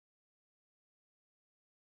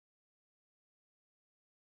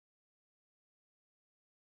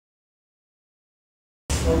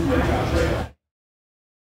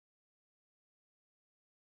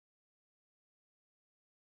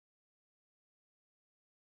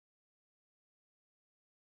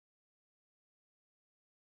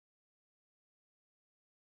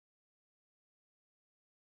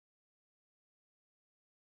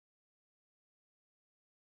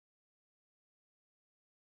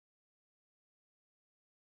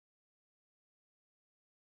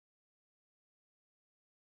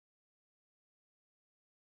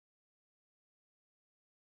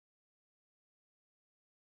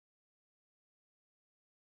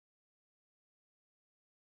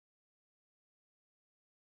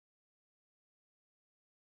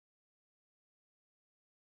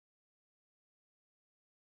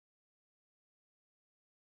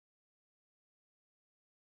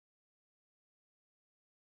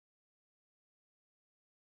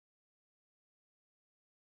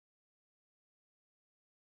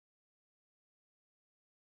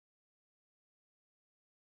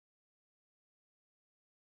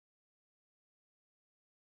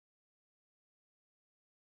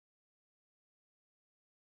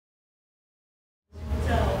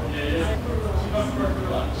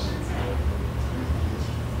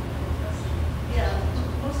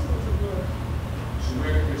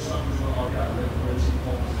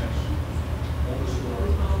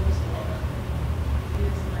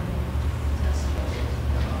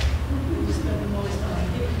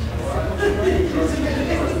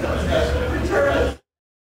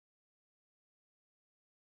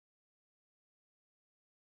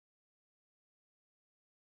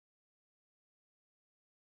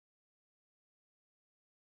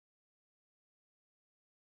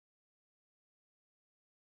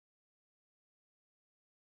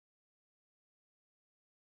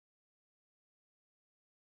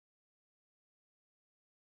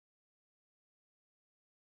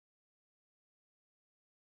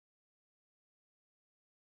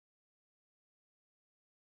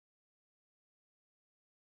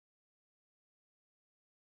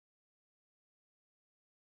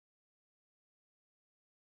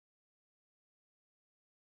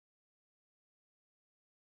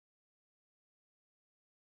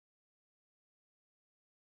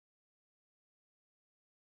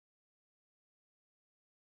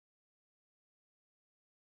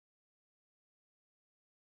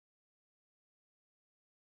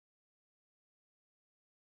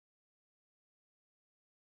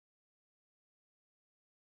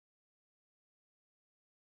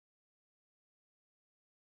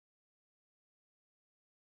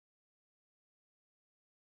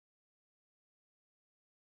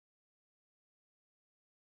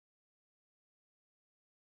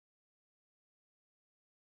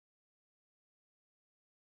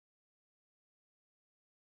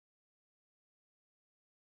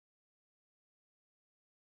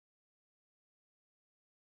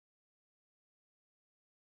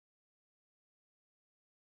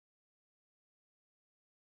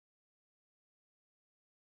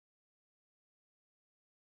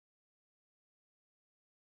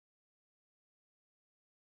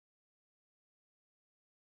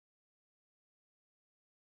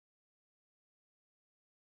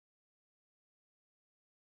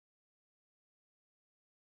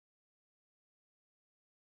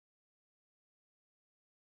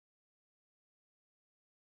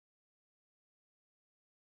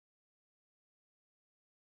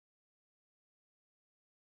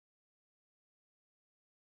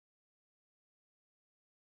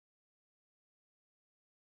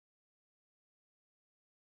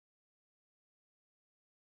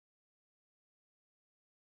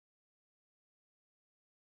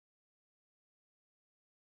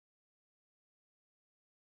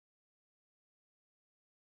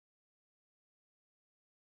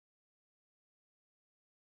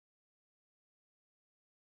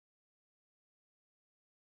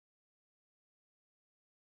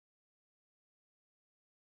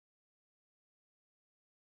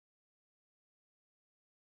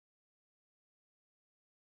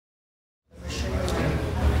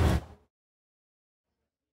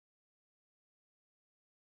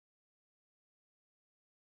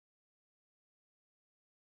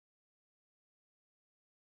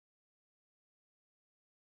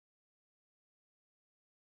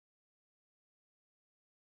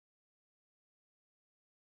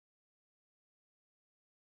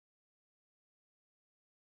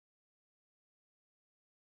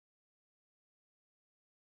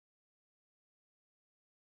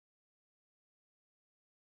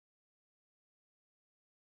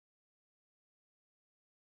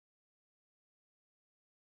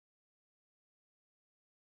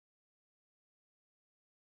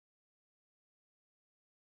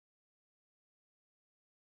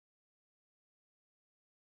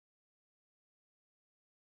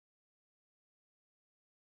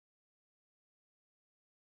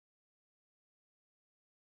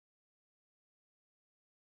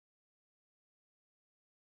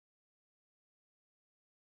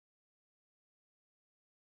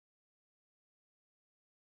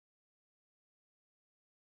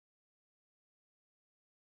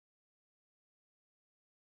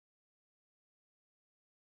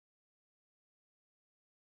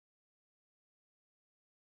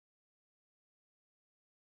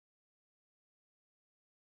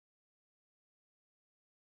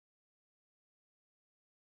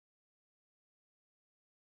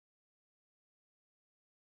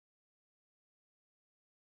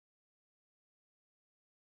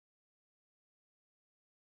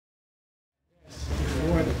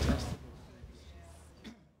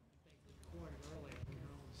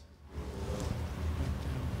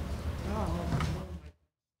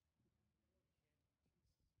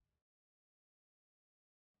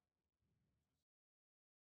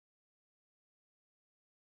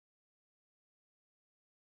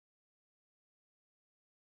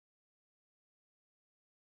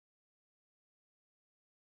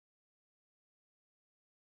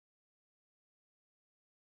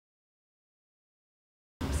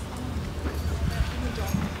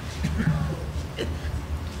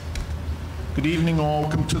Good evening all.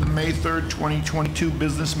 Welcome to the May 3rd, 2022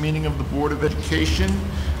 business meeting of the Board of Education.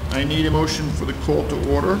 I need a motion for the call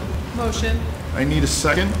to order. Motion. I need a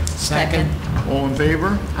second. Second. All in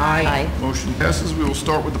favor? Aye. Motion passes. We will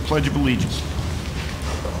start with the Pledge of Allegiance.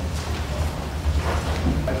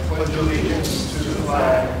 I pledge allegiance to the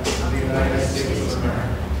flag of the United States of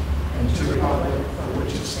America and to the republic for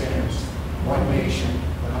which it stands, one nation,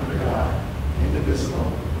 under God,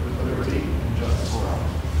 indivisible, with liberty and justice for all.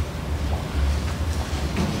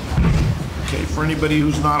 Okay, for anybody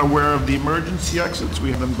who's not aware of the emergency exits,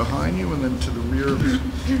 we have them behind you and then to the rear of the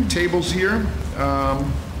tables here.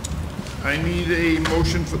 I need a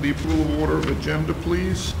motion for the approval of order of agenda,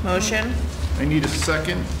 please. Motion. I need a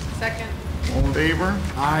second. Second. All in favor?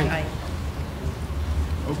 Aye.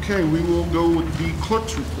 Okay, we will go with the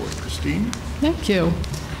clerk's report. Christine? Thank you.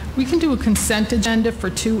 We can do a consent agenda for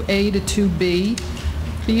 2A to 2B.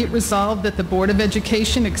 Be it resolved that the Board of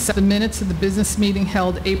Education accept the minutes of the business meeting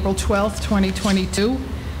held April 12th, 2022,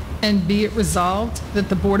 and be it resolved that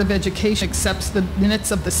the Board of Education accepts the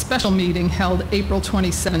minutes of the special meeting held April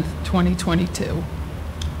 27th, 2022.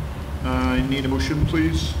 I need a motion,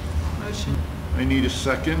 please. Motion. I need a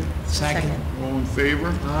second. Second. All in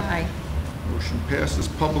favor? Aye. Motion passes.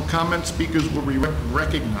 Public comment. Speakers will be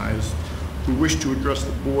recognized who wish to address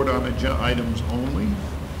the board on agenda items only.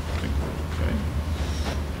 I think we're okay.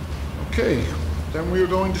 Okay, then we are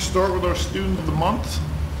going to start with our student of the month.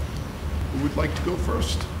 Who would like to go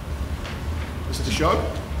first? Mr. Shug?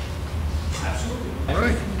 Absolutely. All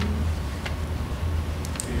right.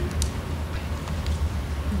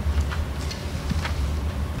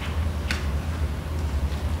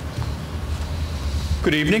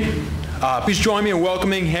 Good evening. Please join me in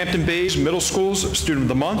welcoming Hampton Bays Middle School's Student of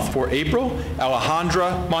the Month for April,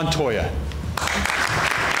 Alejandra Montoya.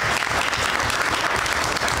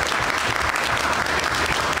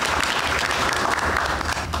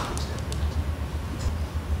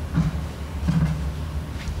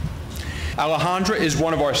 Alejandra is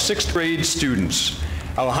one of our 6th grade students.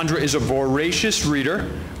 Alejandra is a voracious reader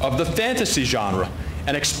of the fantasy genre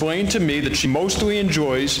and explained to me that she mostly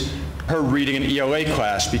enjoys her reading in ELA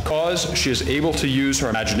class because she is able to use her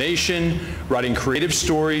imagination, writing creative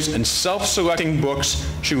stories, and self-selecting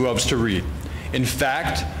books she loves to read. In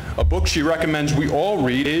fact, a book she recommends we all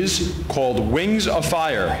read is called Wings of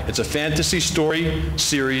Fire. It's a fantasy story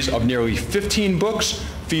series of nearly 15 books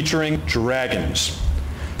featuring dragons.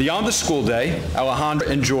 Beyond the school day, Alejandra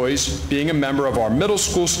enjoys being a member of our middle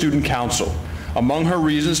school student council. Among her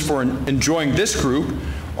reasons for enjoying this group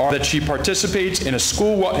are that she participates in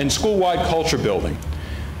school-wide culture building.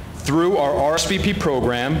 Through our RSVP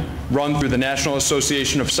program, run through the National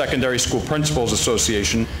Association of Secondary School Principals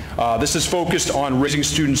Association, this is focused on raising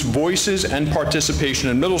students' voices and participation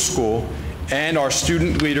in middle school, and our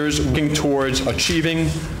student leaders working towards achieving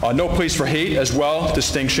No Place for Hate as well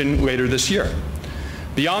distinction later this year.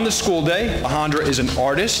 Beyond the school day, Alejandra is an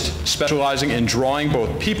artist specializing in drawing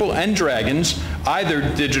both people and dragons, either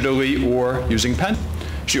digitally or using pen.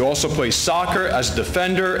 She also plays soccer as a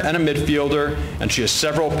defender and a midfielder, and she has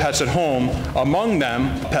several pets at home, among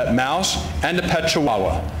them a pet mouse and a pet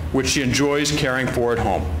chihuahua, which she enjoys caring for at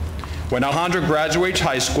home. When Alejandra graduates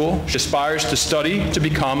high school, she aspires to study to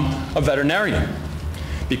become a veterinarian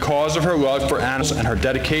because of her love for animals and her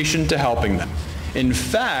dedication to helping them. In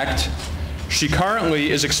fact, she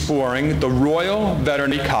currently is exploring the Royal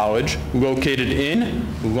Veterinary College located in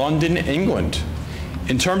London, England.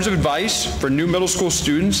 In terms of advice for new middle school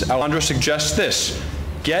students, Alejandra suggests this: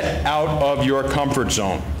 get out of your comfort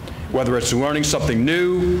zone. Whether it's learning something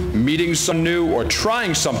new, meeting someone new, or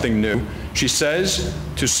trying something new, she says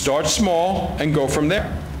to start small and go from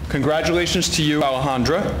there. Congratulations to you,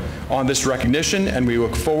 Alejandra, on this recognition, and we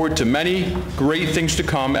look forward to many great things to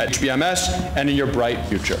come at HBMS and in your bright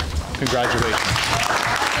future. Congratulations.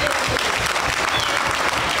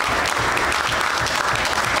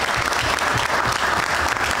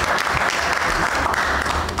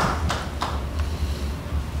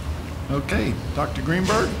 Okay, Dr.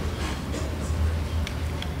 Greenberg?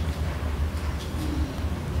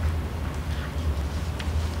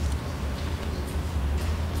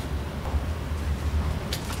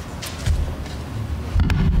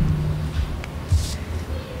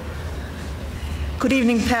 Good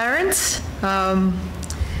evening, parents, Board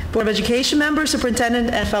of Education members,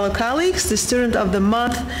 superintendent, and fellow colleagues. The Student of the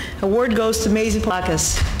Month award goes to Maisie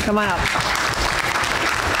Placas. Come on up.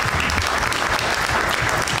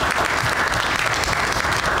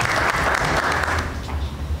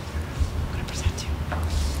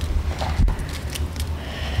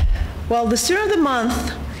 Well, the Student of the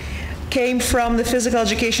Month came from the physical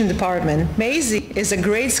education department. Maisie is a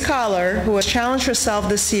great scholar who has challenged herself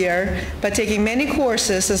this year by taking many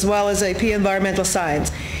courses as well as AP Environmental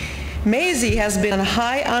Science. Maisie has been on a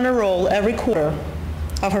high honor roll every quarter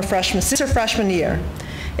of her since her freshman year.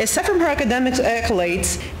 Aside from her academic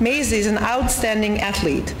accolades, Maisie is an outstanding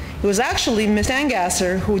athlete. It was actually Ms.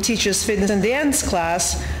 Angasser, who teaches fitness and dance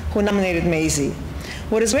class, who nominated Maisie.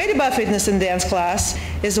 What is great about fitness and dance class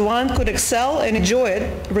is one could excel and enjoy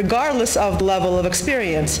it regardless of the level of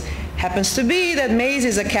experience. Happens to be that Maisie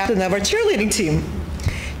is a captain of our cheerleading team.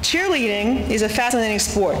 Cheerleading is a fascinating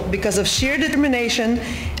sport because of sheer determination,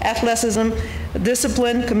 athleticism,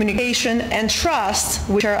 discipline, communication, and trust,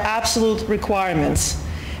 which are absolute requirements.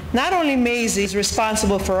 Not only Maisie is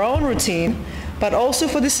responsible for her own routine, but also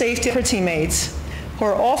for the safety of her teammates, who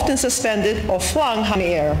are often suspended or flung high in the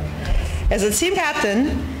air. As a team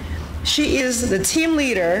captain, she is the team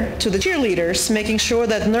leader to the cheerleaders, making sure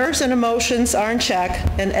that nerves and emotions are in check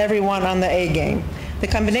and everyone on the A game. The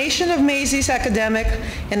combination of Maisie's academic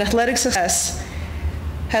and athletic success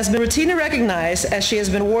has been routinely recognized, as she has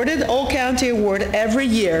been awarded All-County Award every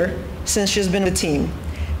year since she's been with the team.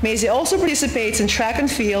 Maisie also participates in track and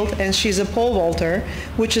field, and she's a pole vaulter,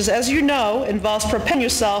 which is, as you know, involves propelling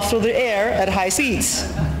yourself through the air at high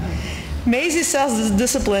speeds. Maisie's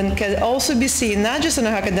self-discipline can also be seen not just in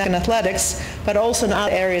her academic and athletics, but also in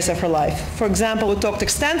other areas of her life. For example, we talked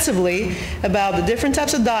extensively about the different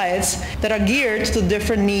types of diets that are geared to the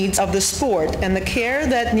different needs of the sport and the care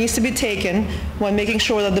that needs to be taken when making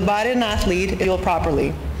sure that the body of an athlete is healed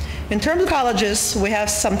properly. In terms of colleges, we have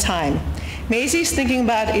some time. Maisie is thinking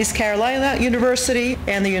about East Carolina University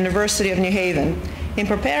and the University of New Haven. In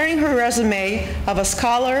preparing her resume of a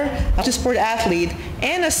scholar, a multi-sport athlete,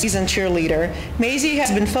 and a seasoned cheerleader, Maisie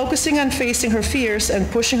has been focusing on facing her fears and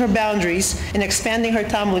pushing her boundaries and expanding her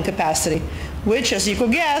tumbling capacity, which, as you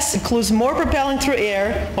could guess, includes more propelling through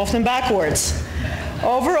air, often backwards.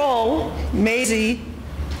 Overall, Maisie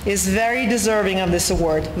is very deserving of this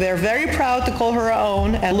award. We are very proud to call her our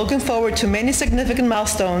own and looking forward to many significant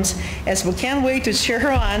milestones, as we can't wait to cheer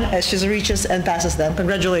her on as she reaches and passes them.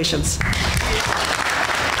 Congratulations.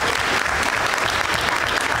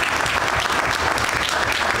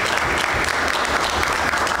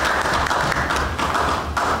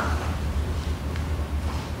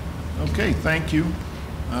 Okay, thank you.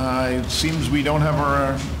 It seems we don't have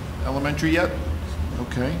our elementary yet.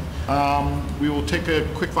 Okay. We will take a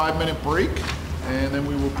quick 5-minute break, and then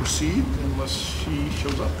we will proceed unless she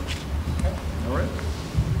shows up. Okay. All right.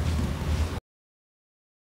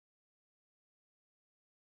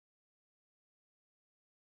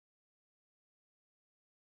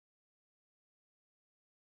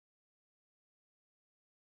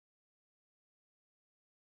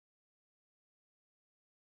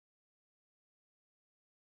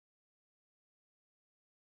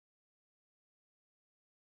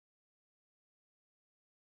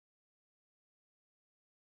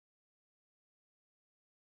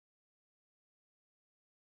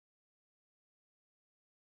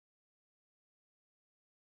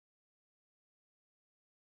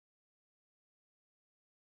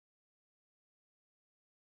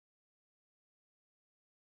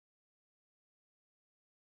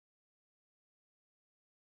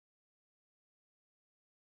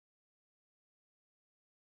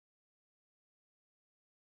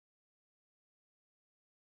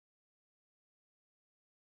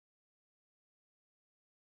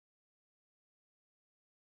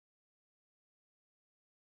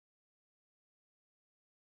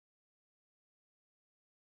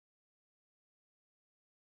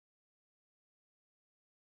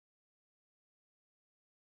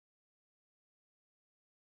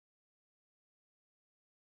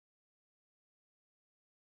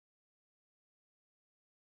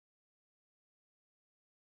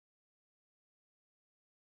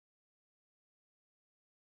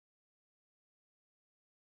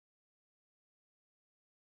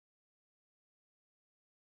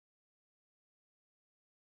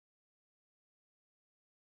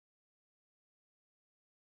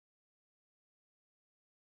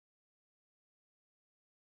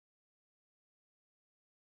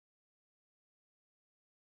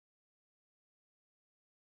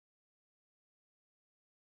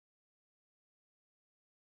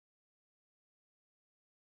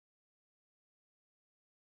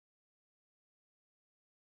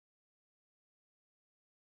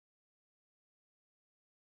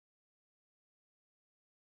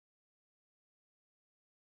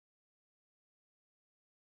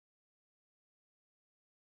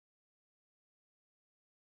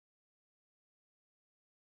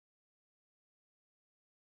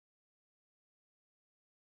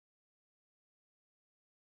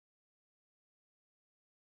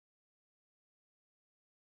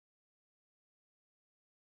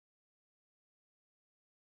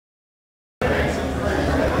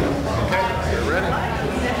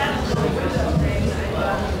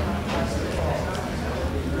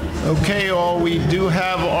 Okay, all, we do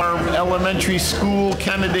have our elementary school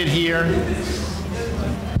candidate here.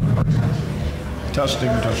 Testing,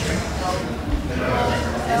 testing.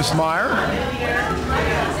 Ms. Meyer?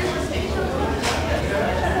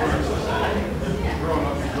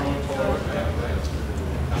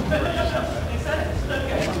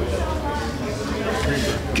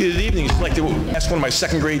 Good evening. I'd like to ask one of my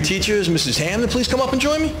second grade teachers, Mrs. Hampton, please come up and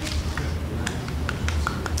join me.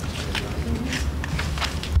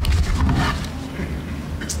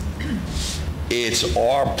 It's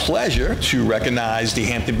our pleasure to recognize the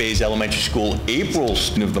Hampton Bays Elementary School April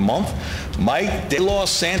Student of the Month, Mike De Los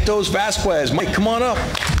Santos Vasquez. Mike, come on up.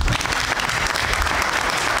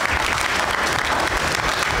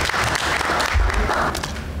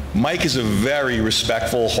 Mike is a very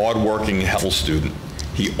respectful, hardworking, helpful student.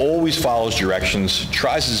 He always follows directions,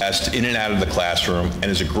 tries his best in and out of the classroom, and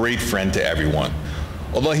is a great friend to everyone.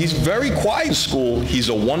 Although he's very quiet in school, he's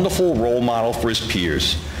a wonderful role model for his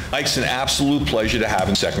peers. Mike's an absolute pleasure to have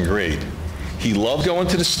in second grade. He loved going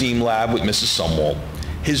to the STEAM lab with Mrs. Sumwalt.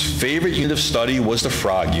 His favorite unit of study was the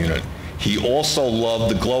frog unit. He also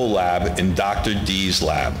loved the glow lab in Dr. D's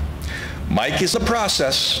lab. Mike is in the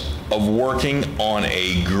process of working on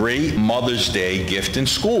a great Mother's Day gift in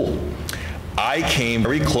school. I came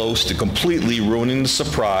very close to completely ruining the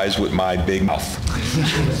surprise with my big mouth.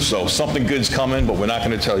 So something good's coming, but we're not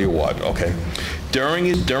going to tell you what, okay? During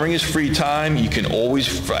his free time, you can always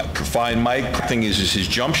find Mike practicing his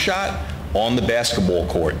jump shot on the basketball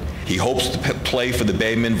court. He hopes to play for the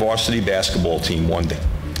Bayman varsity basketball team one day.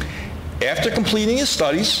 After completing his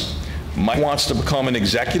studies, Mike wants to become an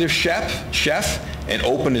executive chef and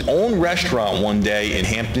open his own restaurant one day in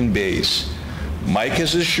Hampton Bays. Mike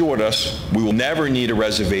has assured us we will never need a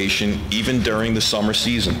reservation, even during the summer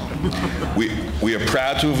season. We are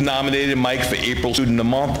proud to have nominated Mike for April Student of the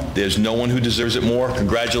Month. There's no one who deserves it more.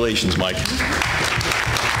 Congratulations, Mike.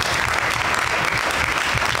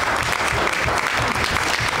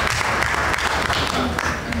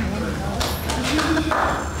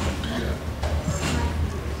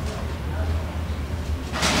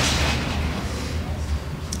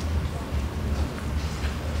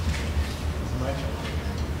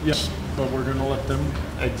 Yes, but we're going to let them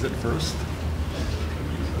exit first.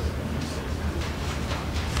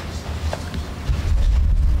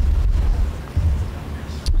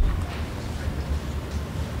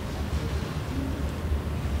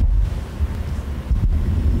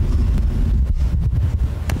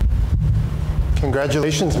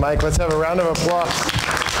 Congratulations, Mike. Let's have a round of applause.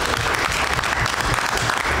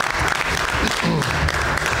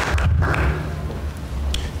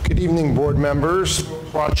 Good evening, board members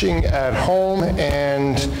watching at home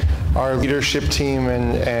and our leadership team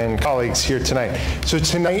and colleagues here tonight. So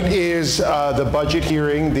tonight is the budget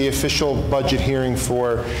hearing, the official budget hearing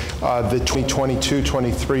for the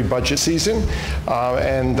 2022-23 budget season.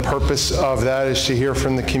 And the purpose of that is to hear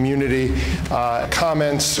from the community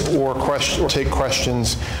comments or take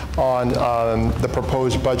questions on the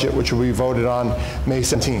proposed budget, which will be voted on May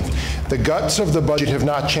 17th. The guts of the budget have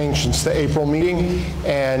not changed since the April meeting,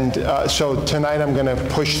 and so tonight I'm going to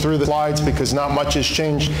push through the slides because not much has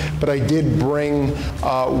changed, but I did bring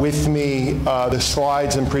with me the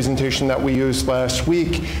slides and presentation that we used last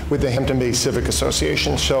week with the Hampton Bays Civic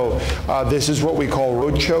Association. So this is what we call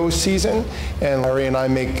roadshow season, and Larry and I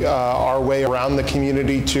make our way around the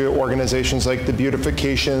community to organizations like the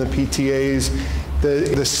beautification, the PTAs,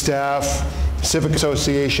 the staff, Civic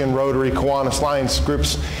Association, Rotary, Kiwanis Lions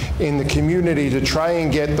groups in the community to try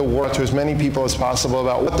and get the word to as many people as possible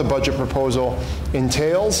about what the budget proposal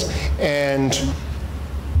entails, and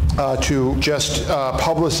to just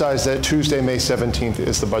publicize that Tuesday, May 17th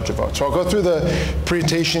is the budget vote. So I'll go through the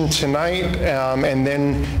presentation tonight, and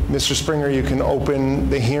then Mr. Springer, you can open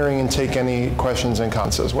the hearing and take any questions and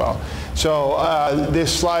comments as well. So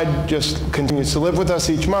this slide just continues to live with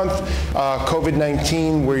us each month.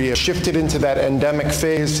 COVID-19, we have shifted into that endemic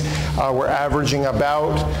phase. We're averaging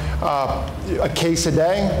about a case a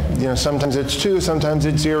day. You know, sometimes it's 2, sometimes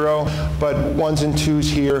it's 0, but 1s and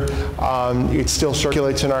 2s here. It still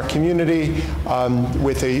circulates in our community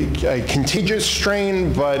with a contagious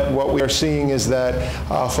strain, but what we are seeing is that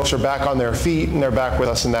folks are back on their feet and they're back with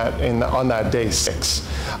us on that day 6.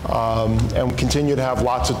 And we continue to have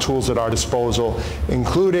lots of tools at our disposal,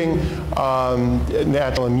 including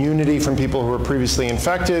natural immunity from people who were previously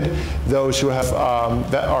infected, those who have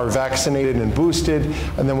that are vaccinated and boosted,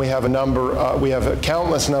 and then we have a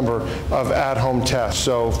countless number of at-home tests.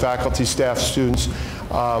 So faculty, staff, students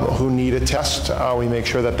who need a test, we make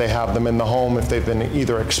sure that they have them in the home if they've been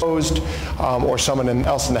either exposed or someone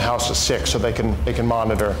else in the house is sick, so they can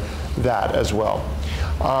monitor that as well.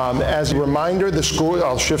 As a reminder,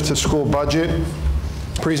 I'll shift to school budget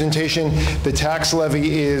presentation. The tax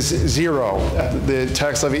levy is zero. The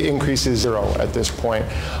tax levy increase is zero at this point.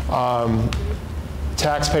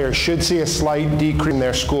 Taxpayers should see a slight decrease in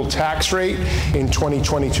their school tax rate in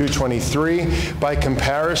 2022-23. By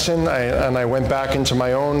comparison, I went back into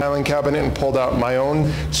my own filing cabinet and pulled out my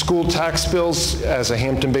own school tax bills as a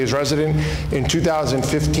Hampton Bays resident. In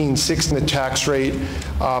 2015-16, the tax rate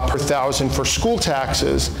per thousand for school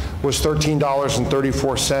taxes was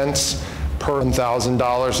 $13.34 per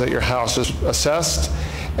 $1,000 that your house is assessed.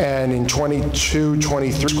 And in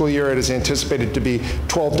 22-23 school year, it is anticipated to be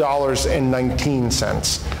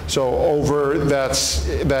 $12.19. So over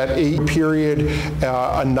that 8 period,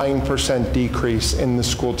 a 9% decrease in the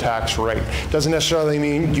school tax rate. Doesn't necessarily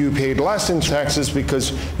mean you paid less in taxes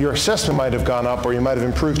because your assessment might have gone up or you might have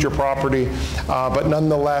improved your property, but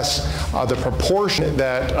nonetheless, the proportion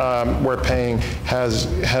that we're paying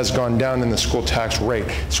has gone down in the school tax rate.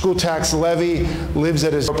 School tax levy lives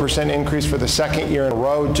at a 0% increase for the second year in a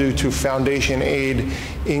row due to foundation aid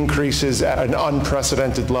increases at an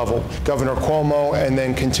unprecedented level. Governor Cuomo and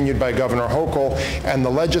then continued by Governor Hochul and the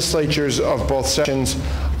legislatures of both sessions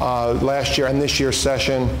last year and this year's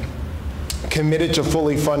session committed to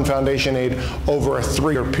fully fund foundation aid over a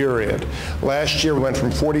 3-year period. Last year we went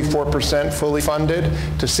from 44% fully funded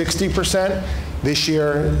to 60%. This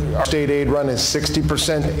year, our state aid run is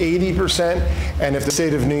 60%, 80%, and if the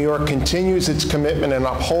state of New York continues its commitment and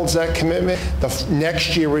upholds that commitment, the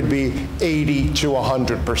next year would be 80 to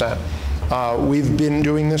 100%. We've been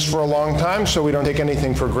doing this for a long time, so we don't take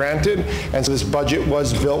anything for granted, and so this budget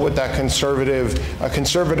was built with that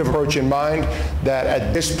conservative approach in mind, that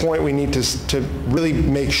at this point we need to really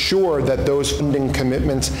make sure that those funding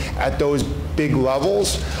commitments at those big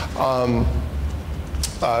levels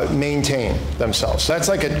maintain themselves. So that's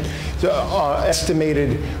like an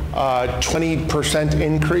estimated 20%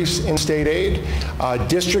 increase in state aid.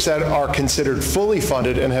 Districts that are considered fully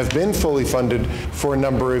funded and have been fully funded for a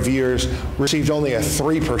number of years received only a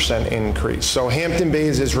 3% increase. So Hampton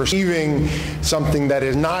Bays is receiving something that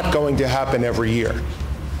is not going to happen every year.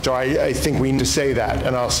 So I think we need to say that,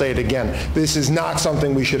 and I'll say it again. This is not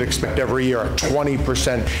something we should expect every year, a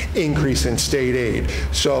 20% increase in state aid.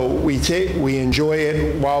 So we enjoy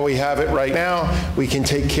it while we have it right now. We can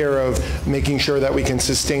take care of making sure that we can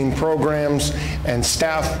sustain programs and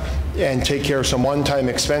staff and take care of some one-time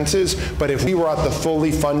expenses. But if we were at the fully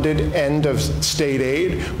funded end of state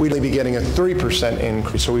aid, we'd be getting a 3%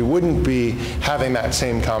 increase. So we wouldn't be having that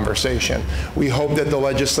same conversation. We hope that the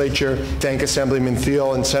legislature, thank Assemblyman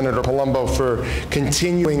Thiel and Senator Palumbo for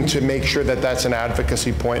continuing to make sure that that's an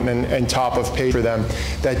advocacy point and top of page for them,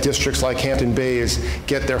 that districts like Hampton Bays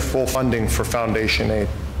get their full funding for foundation aid.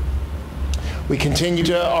 We continue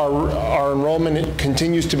to, our enrollment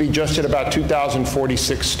continues to be just at about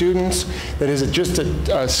 2,046 students. That is just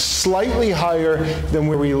a slightly higher than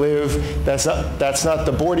where we live. That's not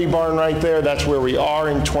the Bordy barn right there. That's where we are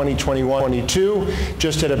in 2021-22,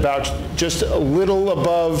 just at about, just a little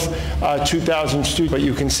above 2,000 students. But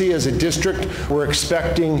you can see as a district, we're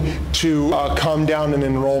expecting to come down in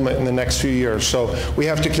enrollment in the next few years. So we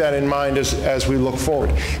have to keep that in mind as we look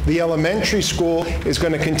forward. The elementary school is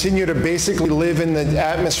going to continue to basically live in the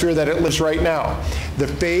atmosphere that it lives right now.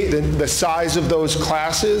 The size of those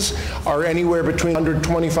classes are anywhere between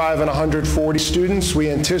 125 and 140 students.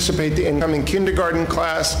 We anticipate the incoming kindergarten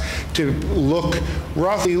class to look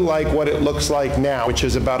roughly like what it looks like now, which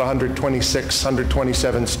is about 126,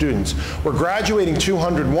 127 students. We're graduating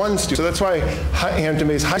 201 students, so that's why Hampton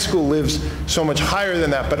Bays High School lives so much higher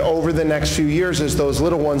than that. But over the next few years, as those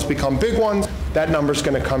little ones become big ones, that number's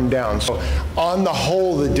going to come down. So on the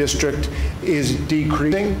whole, the district is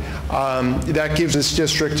decreasing. That gives this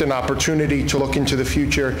district an opportunity to look into the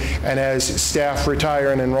future, and as staff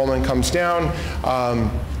retire and enrollment comes down,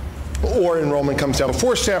 or enrollment comes down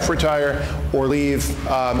before staff retire or leave,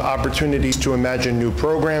 opportunities to imagine new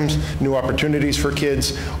programs, new opportunities for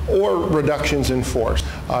kids, or reductions in force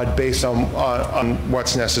based on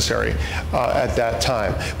what's necessary at that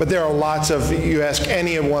time. But there are lots of, you ask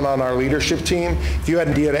anyone on our leadership team, if you had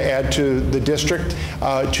an idea to add to the district,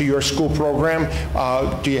 to your school program,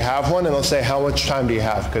 do you have one? And they'll say, how much time do you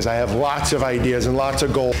have? Because I have lots of ideas and lots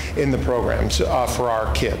of goals in the programs for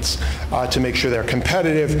our kids to make sure they're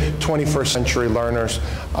competitive, 21st century learners,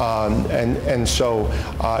 and so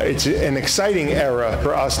it's an exciting era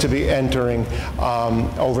for us to be entering.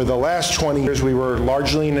 Over the last 20 years, we were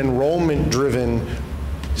largely an enrollment-driven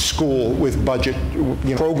school with budget,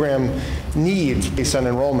 program needs based on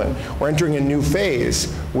enrollment. We're entering a new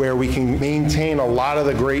phase where we can maintain a lot of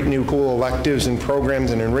the great new cool electives and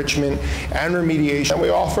programs and enrichment and remediation that we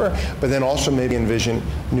offer, but then also maybe envision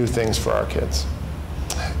new things for our kids.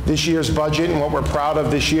 This year's budget and what we're proud of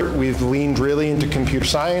this year, we've leaned really into computer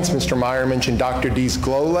science. Mr. Meyer mentioned Dr. D's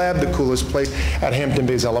Glow Lab, the coolest place at Hampton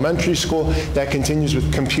Bays Elementary School. That continues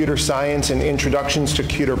with computer science and introductions to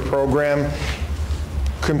computer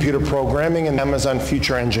programming and Amazon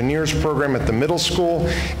Future Engineers program at the middle school,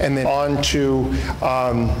 and then on to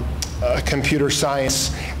computer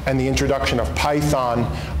science and the introduction of Python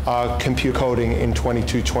computer coding in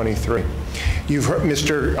 22-23. You've heard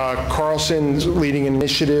Mr. Carlson's leading an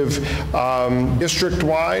initiative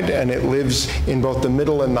district-wide, and it lives in both the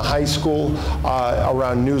middle and the high school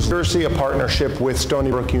around news literacy, a partnership with Stony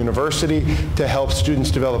Brook University to help students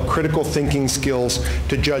develop critical thinking skills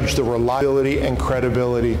to judge the reliability and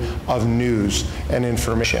credibility of news and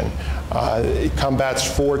information. It combats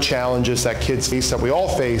 4 challenges that kids face, that we all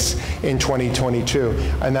face in 2022,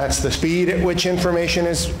 and that's the speed at which information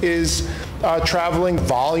is traveling,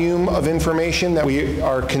 volume of information that we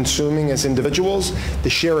are consuming as individuals, the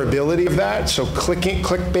shareability of that, so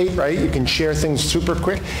clickbait, right? You can share things super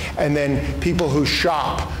quick, and then people who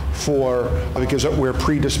shop because we're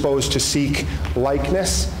predisposed to seek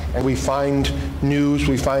likeness, and we find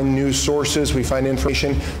news sources, we find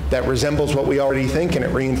information that resembles what we already think, and it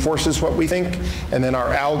reinforces what we think, and then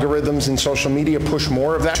our algorithms and social media push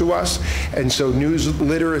more of that to us. And so news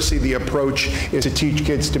literacy, the approach is to teach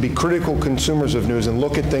kids to be critical consumers of news and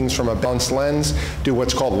look at things from a balanced lens, do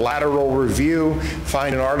what's called lateral review,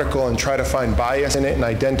 find an article and try to find bias in it and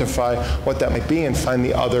identify what that might be and find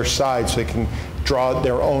the other side so they can draw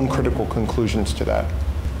their own critical conclusions to that.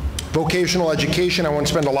 Vocational education, I won't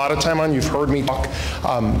spend a lot of time on. You've heard me talk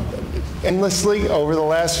endlessly over the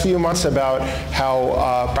last few months about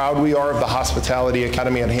how proud we are of the Hospitality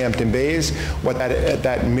Academy at Hampton Bays, what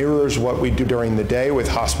that mirrors what we do during the day with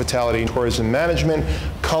hospitality and tourism management,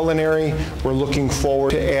 culinary. We're looking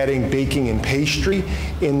forward to adding baking and pastry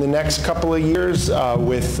in the next couple of years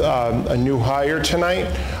with a new hire tonight.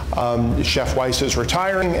 Chef Weiss is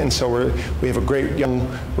retiring, and so we have a great young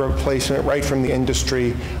replacement right from the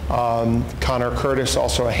industry, Connor Curtis,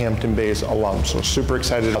 also a Hampton Bays alum. So super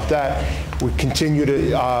excited about that. We continue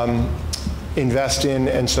to invest in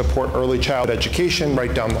and support early childhood education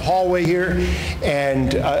right down the hallway here,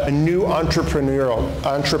 and a new entrepreneurial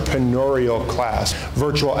class,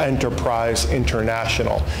 Virtual Enterprise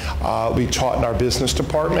International. We taught in our business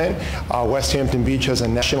department. West Hampton Beach has a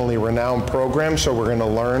nationally renowned program, so we're going to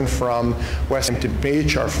learn from West Hampton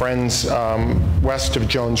Beach, our friends west of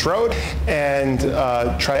Jones Road, and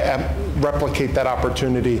try to replicate that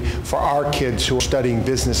opportunity for our kids who are studying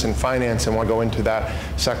business and finance and want to go into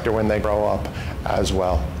that sector when they grow up as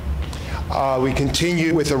well. We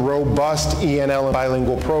continue with a robust ENL and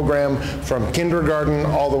bilingual program from kindergarten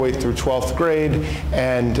all the way through 12th grade,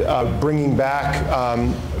 and bringing back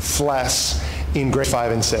FLES in grade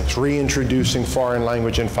 5 and 6, reintroducing foreign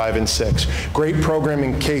language in 5 and 6. Great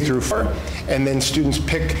programming K through 4, and then students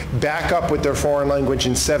pick back up with their foreign language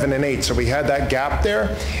in 7 and 8. So we had that gap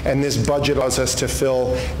there, and this budget allows us to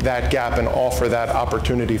fill that gap and offer that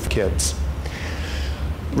opportunity for kids.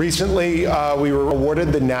 Recently, we were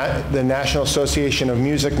awarded the National Association of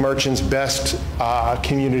Music Merchants Best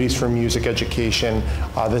Communities for Music Education.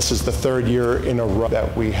 This is the 3rd year in a row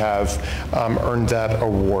that we have earned that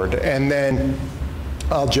award. And then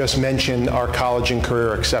I'll just mention our college and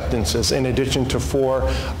career acceptances. In addition to 4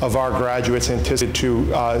 of our graduates anticipated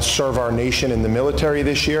to serve our nation in the military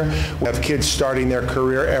this year, we have kids starting their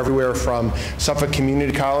career everywhere from Suffolk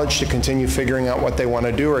Community College to continue figuring out what they want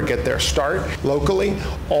to do or get their start locally,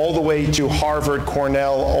 all the way to Harvard,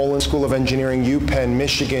 Cornell, Olin School of Engineering, UPenn,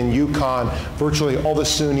 Michigan, UConn, virtually all the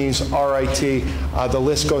SUNYs, RIT. The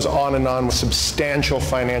list goes on and on with substantial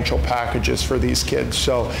financial packages for these kids.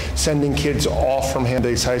 So sending kids off from Hampton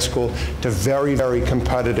Bays High School to very, very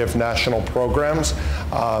competitive national programs,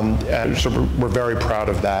 and so we're very proud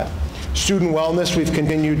of that. Student wellness, we've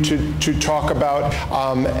continued to talk about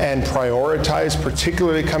and prioritize,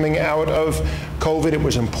 particularly coming out of COVID. It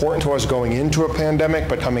was important to us going into a pandemic,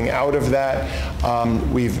 but coming out of that,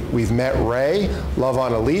 we've met Ray, Love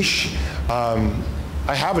on a Leash.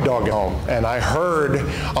 I have a dog at home, and I heard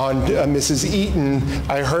on Mrs. Eaton,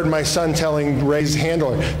 I heard my son telling Ray's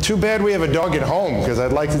handler, too bad we have a dog at home, because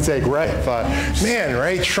I'd like to take Ray. I thought, man,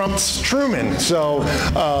 Ray trumps Truman. So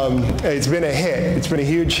it's been a hit. It's been a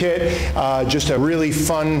huge hit. Just a really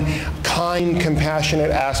fun kind,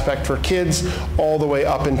 compassionate aspect for kids all the way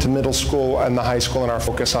up into middle school and the high school, and our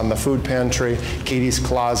focus on the food pantry, Katie's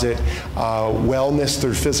Closet, wellness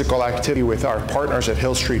through physical activity with our partners at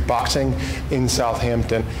Hill Street Boxing in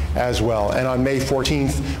Southampton as well. And on May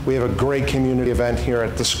 14th, we have a great community event here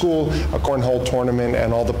at the school, a cornhole tournament,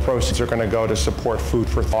 and all the proceeds are going to go to support Food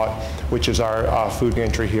for Thought, which is our food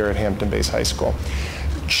pantry here at Hampton-Bays High School.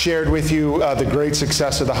 Shared with you the great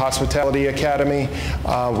success of the Hospitality Academy.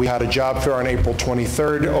 We had a job fair on April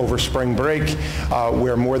 23rd over spring break,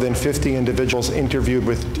 where more than 50 individuals interviewed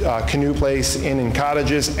with Canoe Place, Inn and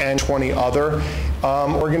Cottages, and 20 other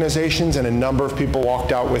organizations, and a number of people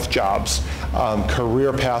walked out with jobs,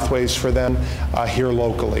 career pathways for them here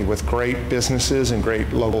locally with great businesses and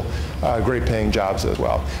great local, great paying jobs as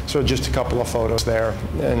well. So just a couple of photos there,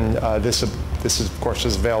 and this is, of course,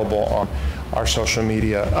 is available on our social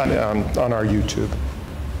media, on our YouTube.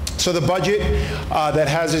 So the budget that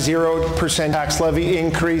has a 0% tax levy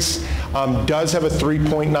increase does have a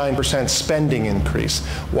 3.9% spending increase.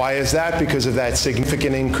 Why is that? Because of that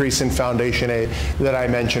significant increase in foundation aid that I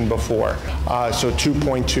mentioned before. So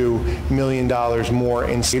 $2.2 million more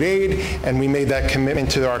in state aid, and we made that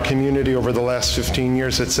commitment to our community over the last 15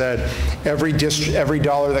 years that said every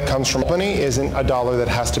dollar that comes from money isn't a dollar that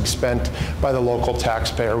has to be spent by the local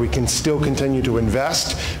taxpayer. We can still continue to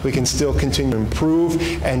invest, we can still continue to improve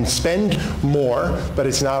and spend more, but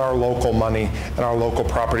it's not our local money and our local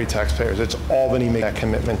property taxpayers. It's Albany making that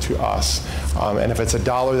commitment to us. And if it's a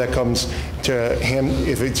dollar that comes to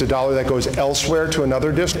if it's a dollar that goes elsewhere to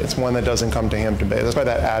another district, it's one that doesn't come to Hampton Bay. That's why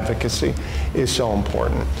that advocacy is so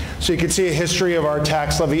important. So you can see a history of our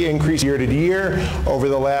tax levy increase year to year over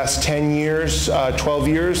the last 10 years, 12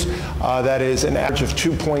 years. That is an average of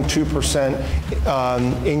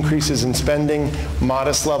 2.2% increases in spending,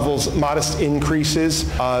 modest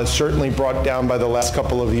increases, certainly brought down by the last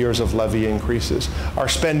couple of years of levy increases. Our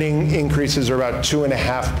spending increases are about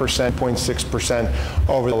 2.5%, 0.6%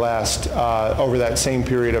 over the last, over that same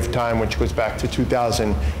period of time, which goes back to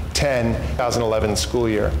 2010-2011 school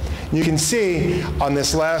year. You can see on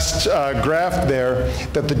this last graph there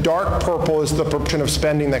that the dark purple is the proportion of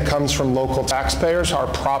spending that comes from local taxpayers, our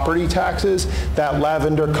property taxes. That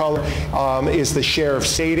lavender color is the share of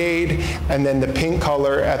state aid, and then the pink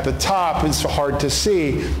color at the top, is hard to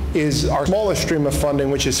see, is our smallest stream of funding,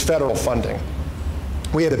 which is federal funding.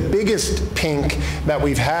 We had the biggest pink that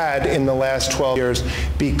we've had in the last 12 years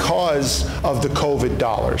because of the COVID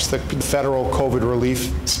dollars, the federal COVID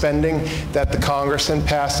relief spending that the Congress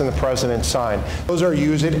passed and the President signed. Those are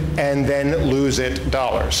use it and then lose it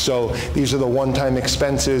dollars. So these are the one-time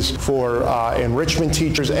expenses for enrichment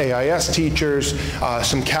teachers, AIS teachers,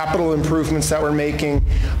 some capital improvements that we're making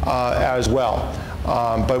as well.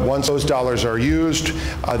 But once those dollars are used,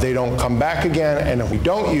 they don't come back again, and if we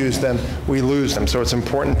don't use them, we lose them. So it's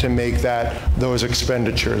important to make those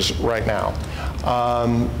expenditures right now.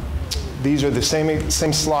 These are the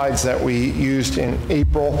same slides that we used in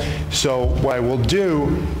April. So what I will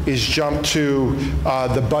do is jump to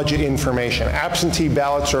the budget information. Absentee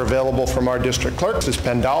ballots are available from our district clerk. This is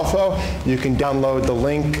Pandolfo. You can download the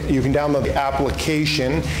link. You can download the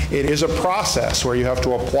application. It is a process where you have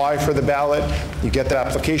to apply for the ballot. You get the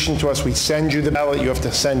application to us. We send you the ballot. You have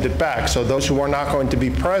to send it back. So those who are not going to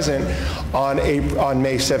be present on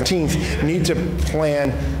May 17th need to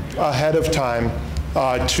plan ahead of time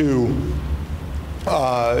to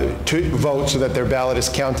vote so that their ballot is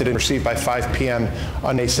counted and received by 5 p.m.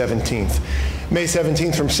 on May 17th. May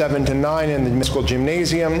 17th from 7 to 9 in the municipal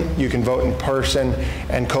gymnasium. You can vote in person,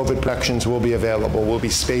 and COVID protections will be available. We'll be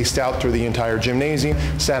spaced out through the entire gymnasium.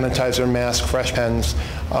 Sanitizer, mask, fresh pens,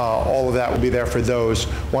 all of that will be there for those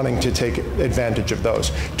wanting to take advantage of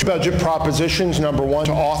those. Two budget propositions. Number one,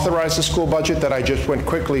 to authorize the school budget that I just went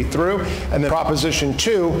quickly through. And then proposition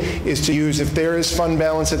two is to use, if there is fund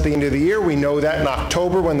balance at the end of the year, we know that in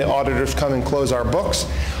October when the auditors come and close our books.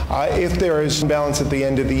 If there is balance at the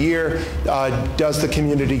end of the year, does the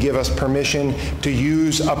community give us permission to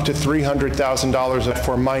use up to $300,000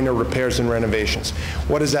 for minor repairs and renovations?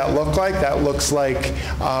 What does that look like? That looks like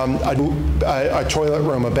a toilet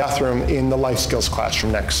room, a bathroom in the life skills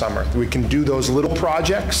classroom next summer. We can do those little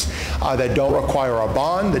projects that don't require a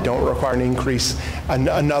bond, that don't require an increase,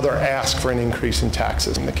 another ask for an increase in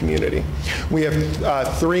taxes in the community. We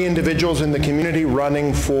have 3 individuals in the community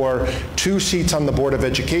running for 2 seats on the Board of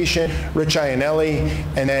Education. Rich Iannelli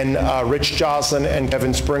and then Rich Joslin and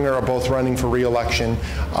Kevin Springer are both running for re-election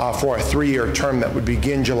for a 3-year term that would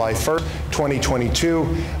begin July 1st, 2022,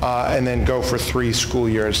 and then go for 3 school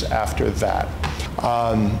years after that.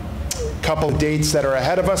 Couple of dates that are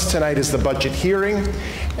ahead of us tonight is the budget hearing,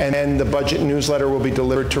 and then the budget newsletter will be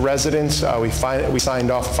delivered to residents. We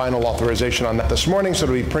signed off final authorization on that this morning, so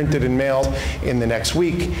it'll be printed and mailed in the next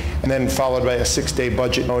week, and then followed by a 6-day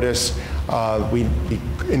budget notice. The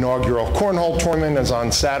inaugural cornhole tournament is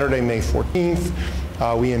on Saturday, May 14th.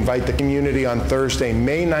 We invite the community on Thursday,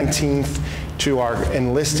 May 19th, to our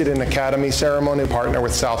Enlisted in Academy ceremony, partner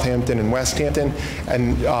with Southampton and West Hampton,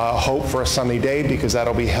 and hope for a sunny day because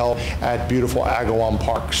that'll be held at beautiful Agawam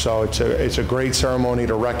Park. So it's a great ceremony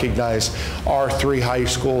to recognize our 3 high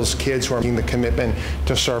schools kids who are making the commitment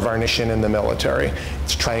to serve our nation in the military.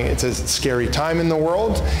 It's a scary time in the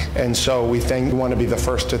world, and so we want to be the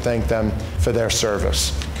first to thank them for their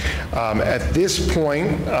service. At this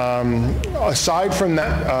point, aside from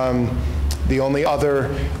that, the only other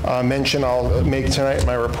mention I'll make tonight in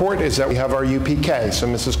my report is that we have our UPK. So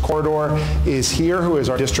Mrs. Corridor is here, who is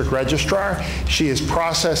our district registrar. She is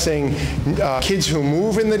processing kids who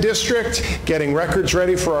move in the district, getting records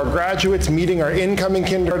ready for our graduates, meeting our incoming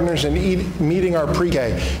kindergartners, and meeting our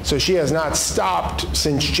pre-K. So she has not stopped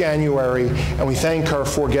since January, and we thank her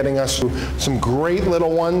for getting us some great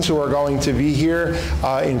little ones who are going to be here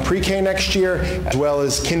in pre-K next year, as well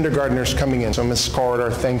as kindergartners coming in. So Mrs.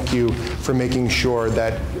 Corridor, thank you for making sure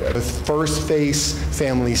that the first face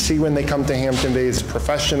families see when they come to Hampton Bay is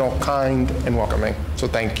professional, kind, and welcoming. So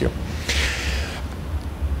thank you.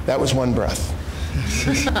 That was one breath.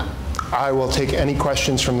 I will take any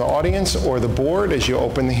questions from the audience or the board as you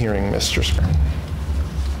open the hearing, Mr. Spear.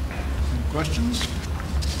 Any questions?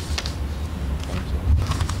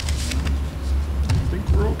 I think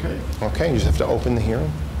we're okay. Okay, you just have to open the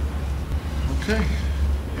hearing. Okay.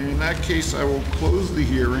 In that case, I will close the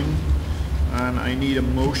hearing. And I need a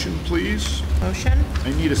motion, please. Motion?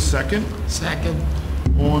 I need a second. Second.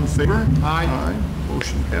 All in favor? Aye. Aye.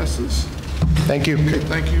 Motion passes. Thank you. Okay,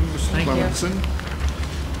 thank you, Mr. Clementson.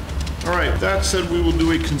 All right, that said, we will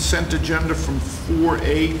do a consent agenda from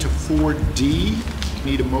 4A to 4D.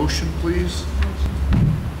 Need a motion, please.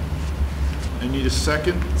 I need a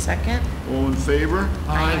second. Second. All in favor?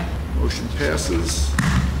 Aye. Motion passes.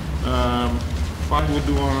 5 we'll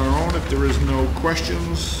do on our own if there is no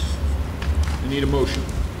questions. I need a motion.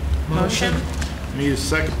 Motion? I need a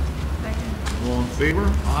second. Second. All in favor?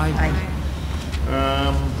 Aye.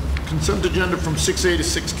 Consent agenda from 6A to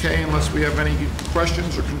 6K, unless we have any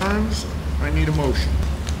questions or concerns. I need a motion.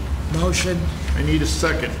 Motion. I need a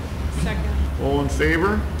second. Second. All in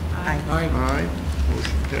favor? Aye. Aye.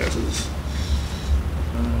 Motion passes.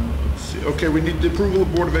 Let's see. Okay, we need the approval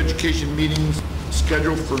of Board of Education meetings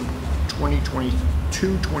scheduled for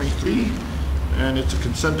 2022-23. And it's a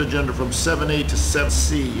consent agenda from 7A to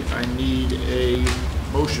 7C. I need a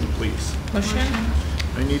motion, please. Motion?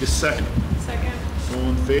 I need a second. Second. All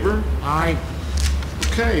in favor? Aye.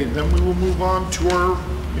 Okay, then we will move on to our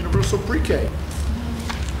universal pre-K.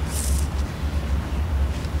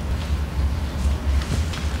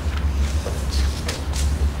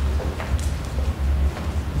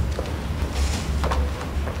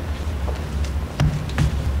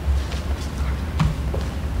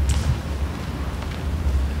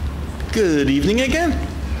 Good evening again.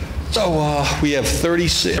 So we have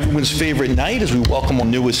 36, everyone's favorite night as we welcome our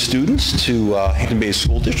newest students to Hampton Bay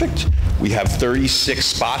School District. We have 36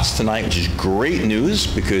 spots tonight, which is great news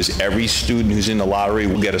because every student who's in the lottery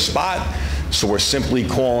will get a spot. So we're simply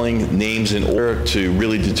calling names in order to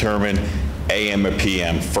really determine AM or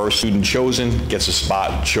PM. First student chosen gets a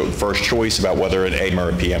spot, first choice about whether an AM or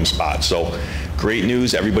a PM spot. So great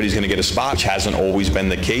news, everybody's going to get a spot, which hasn't always been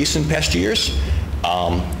the case in past years.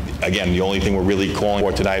 Again, the only thing we're really calling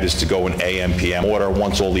for tonight is to go in AM, PM order.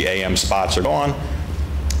 Once all the AM spots are gone,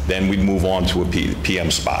 then we move on to a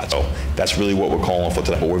PM spot. So that's really what we're calling for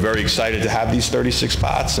tonight. But we're very excited to have these 36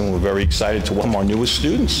 spots, and we're very excited to welcome our newest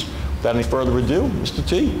students. Without any further ado, Mr.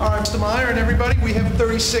 T. All right, Mr. Meyer and everybody, we have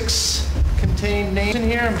 36 contained names in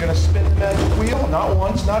here. I'm going to spin the magic wheel, not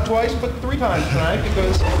once, not twice, but 3 times tonight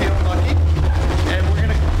because I'm feeling lucky. And we're going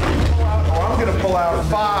to pull out, or I'm going to pull out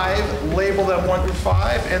 5, label them 1 through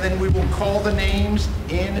 5, and then we will call the names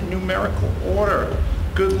in numerical order.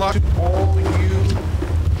 Good luck to all you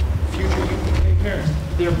future UPK parents.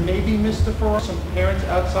 There may be, Mr. Farrar, some parents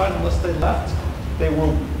outside unless they left.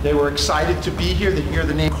 They were excited to be here, to hear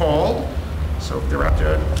the name called. So if they're out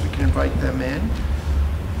there, we can invite them in.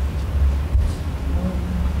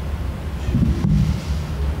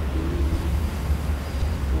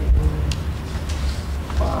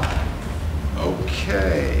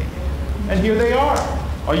 Okay. And here they are.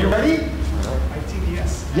 Are you ready? I think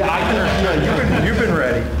yes. Yeah, I think you've been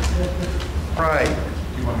ready. Right. Do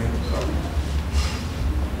you want me to start?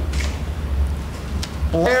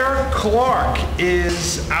 Blair Clark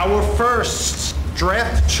is our first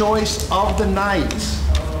draft choice of the night.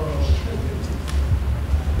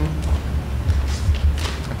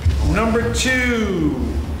 Number 2,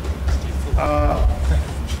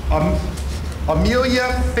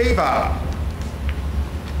 Amelia Fava.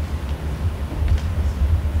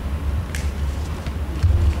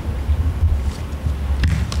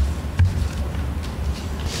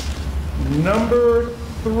 Number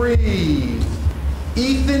 3,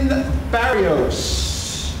 Ethan Barrios.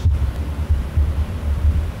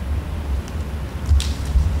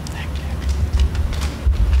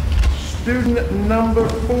 Student number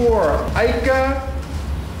 4, Ika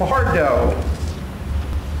Fajardo.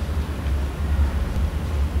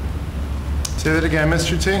 Say that again,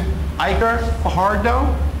 Mr. T. Ika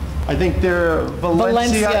Fajardo. I think their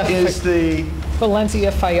Valencia is the...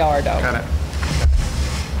 Valencia Fajardo. Got it.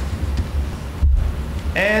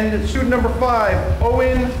 And student number 5,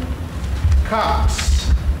 Owen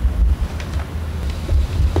Cox.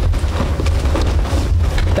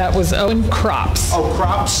 That was Owen Crops. Oh,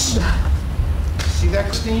 Crops. See that,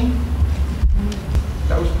 Christine?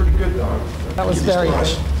 That was pretty good, though. That was very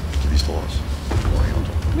good. These laws.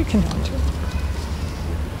 We can do it.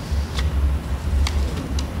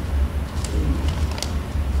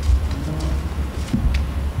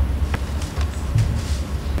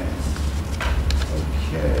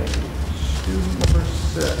 Okay, student number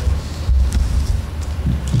 6.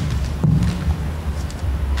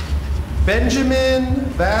 Benjamin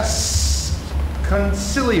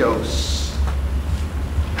Vasconcelos.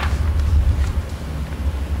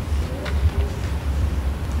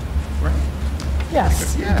 Right?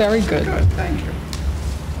 Yes, Yeah, very good. Thank you.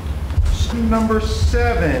 Student number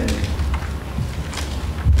 7.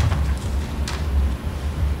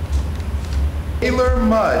 Taylor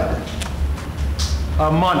Mudd.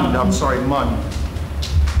 Munn, I'm sorry, Munn.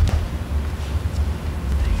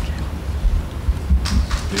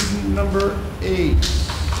 Student number 8.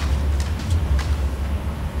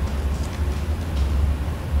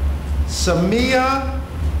 Samia,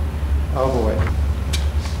 oh boy.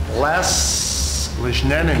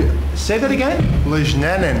 Lishnenin. Say that again?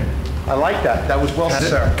 Lishnenin. I like that. That was well Had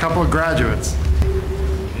said, a sir. couple of graduates.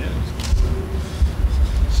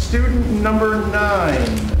 Student number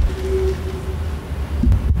 9.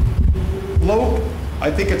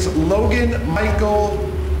 I think it's Logan Michael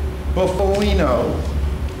Buffalino.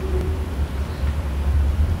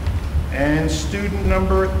 And student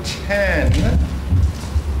number 10.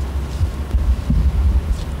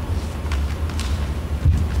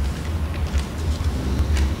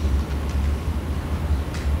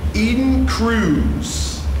 Eden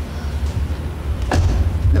Cruz.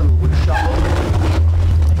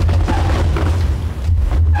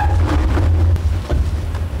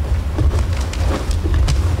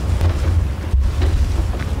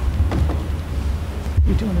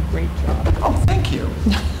 You're doing a great job. Oh, thank you.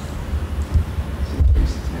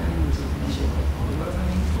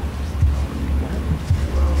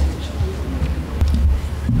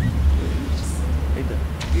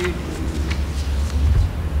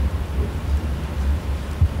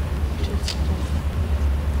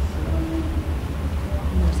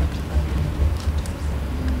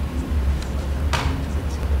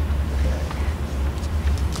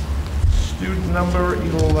 Student number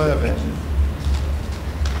 11.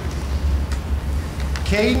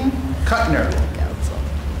 Caden Cutner.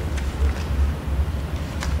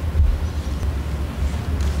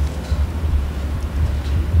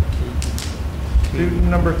 Student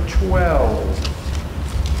number 12.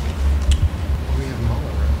 We have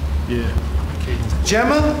Muller, right? Yeah.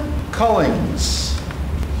 Gemma Cullings.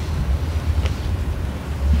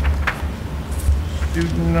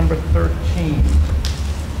 Student number 13.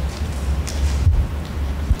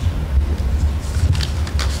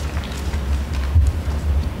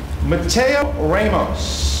 Mateo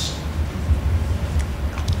Ramos.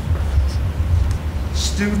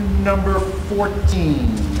 Student number 14.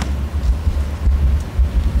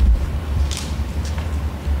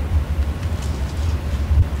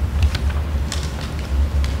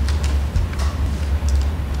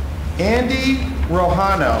 Andy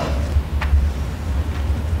Rojano.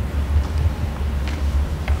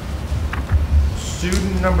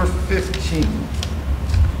 Student number 15.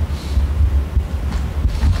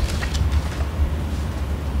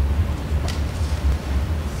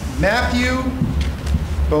 Matthew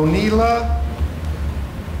Bonilla,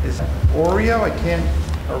 is that Oreo? I can't,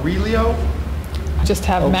 Aurelio? Just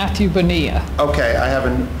have Matthew Bonilla. Okay, I have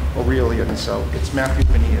an Aurelio, so it's Matthew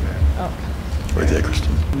Bonilla then. Okay. Right there,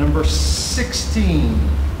 Christine. Number 16.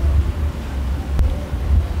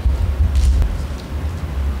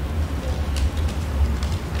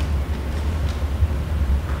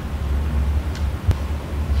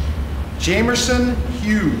 Jamerson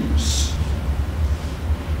Hughes.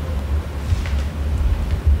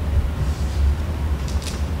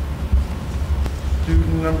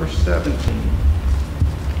 Student number 17.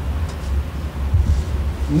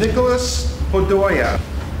 Nicholas Bedoya.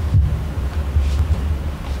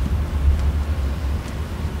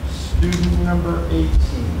 Student number 18.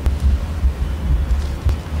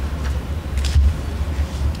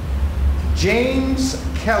 James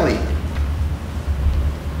Kelly.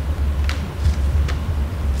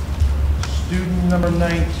 Student number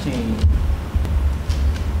 19.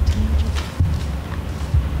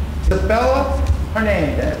 Isabella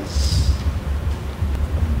Hernandez.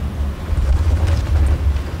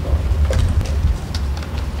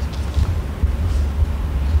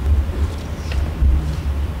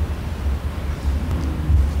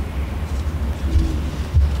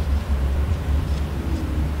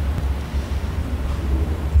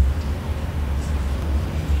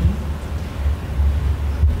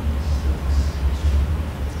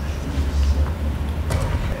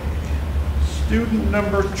 Student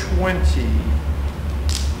number 20.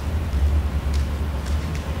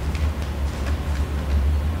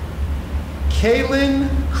 Kaylin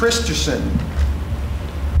Christensen.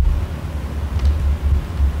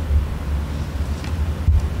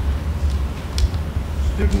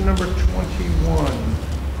 Student number 21.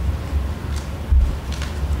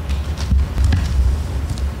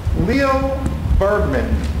 Leo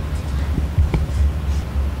Bergman.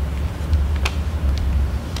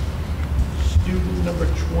 Student number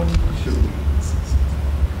 22.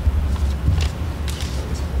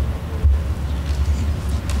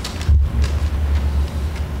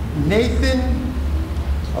 Nathan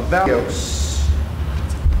Avalios.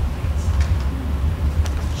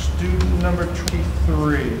 Student number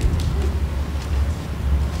 23.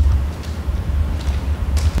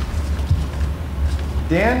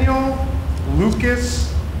 Daniel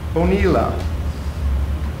Lucas Bonilla.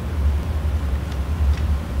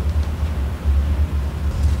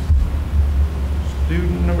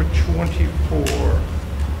 Student number 24.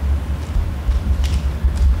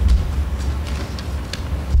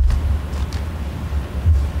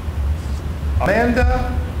 Amanda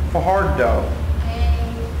Fajardo.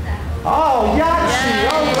 Oh, Yahtzee!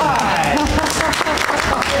 All right!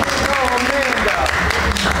 Oh, Amanda.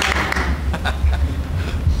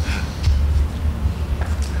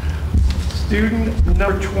 Student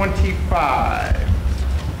number 25.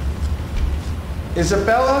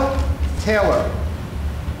 Isabella Taylor.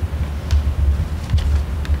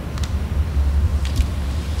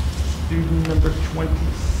 Student number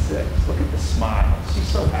 26. Look at the smile. She's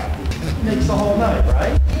so happy. Makes the whole night,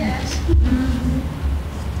 right? Yes.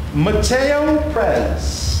 Mateo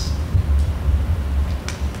Perez.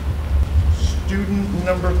 Student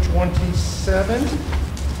number 27.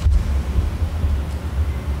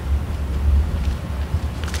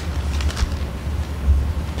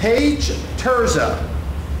 Paige Terza.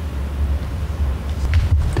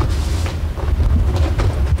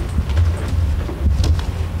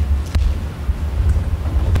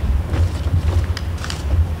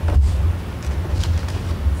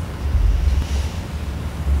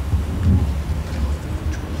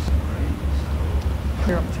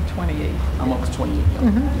 You're up to 28. I'm up to 28.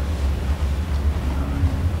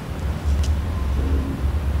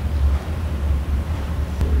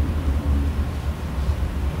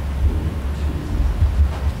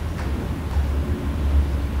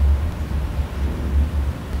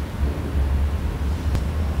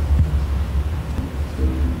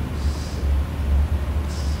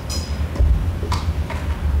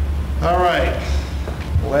 All right,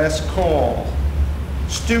 last call.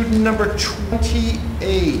 Student number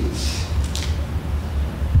 28.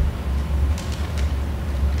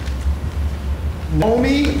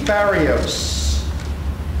 Naomi Barrios.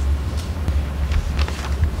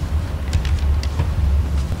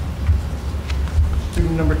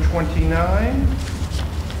 Student number 29.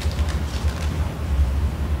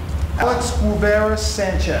 Alex Guevara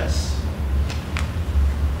Sanchez.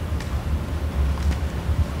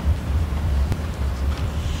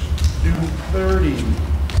 Student 30.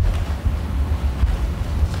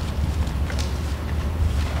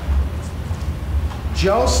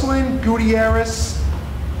 Jocelyn Gutierrez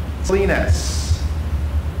Salinas.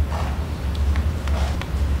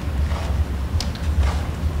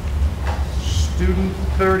 Student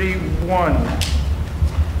 31.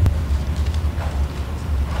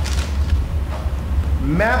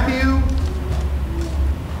 Matthew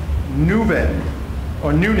Nuven.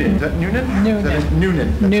 Or Noonan. Is that Noonan? Noonan.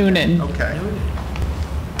 Noonan. Noonan. Okay.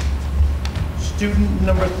 Student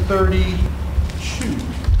number 32.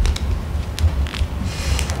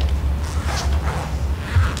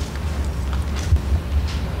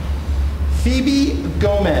 Phoebe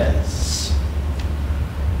Gomez.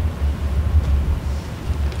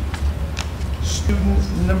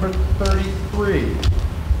 Student number 33.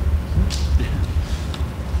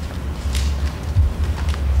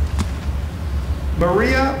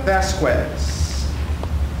 Maria Vasquez.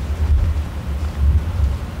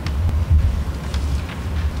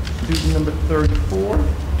 Student number 34.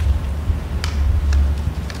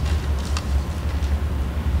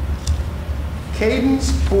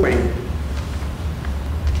 Cadence Boyd.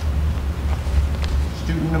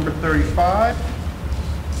 Student number 35.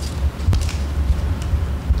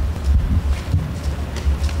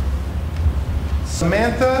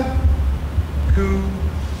 Samantha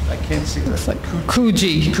I can't see that.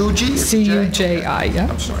 Kuji. Kuji? C-U-J-I, yeah.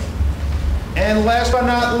 I'm sorry. And last but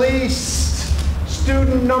not least,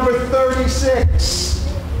 student number 36,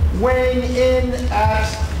 weighing in at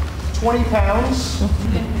 20 pounds,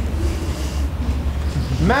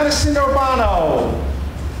 Madison Urbano.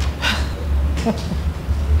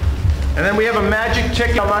 And then we have a magic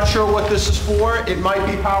ticket. I'm not sure what this is for. It might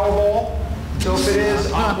be Powerball. So if it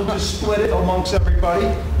is, we'll just split it amongst everybody.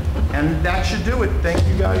 And that should do it. Thank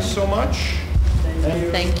you guys so much.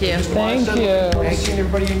 Thank you. Thank you. Nice seeing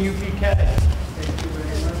everybody in UPK.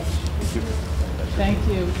 Thank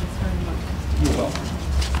you very much. You're welcome.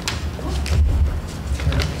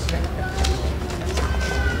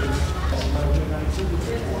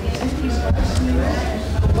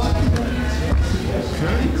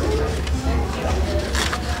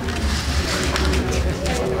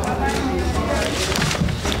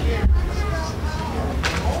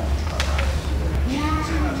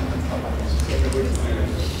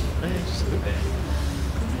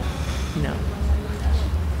 No.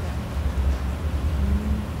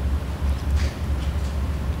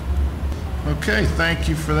 Okay, thank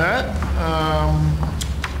you for that.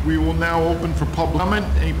 We will now open for public comment.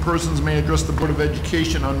 Any persons may address the Board of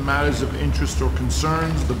Education on matters of interest or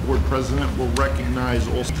concerns. The board president will recognize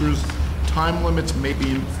all speakers. Time limits may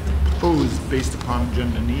be imposed based upon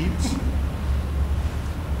agenda needs.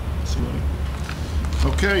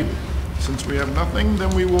 Okay, since we have nothing,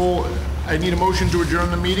 then I need a motion to adjourn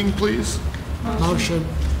the meeting, please. Motion.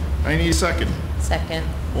 I need a second. Second.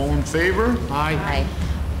 All in favor? Aye.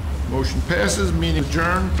 Motion passes, meeting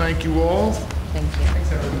adjourned. Thank you all. Thank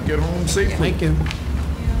you. Get home safely. Thank you.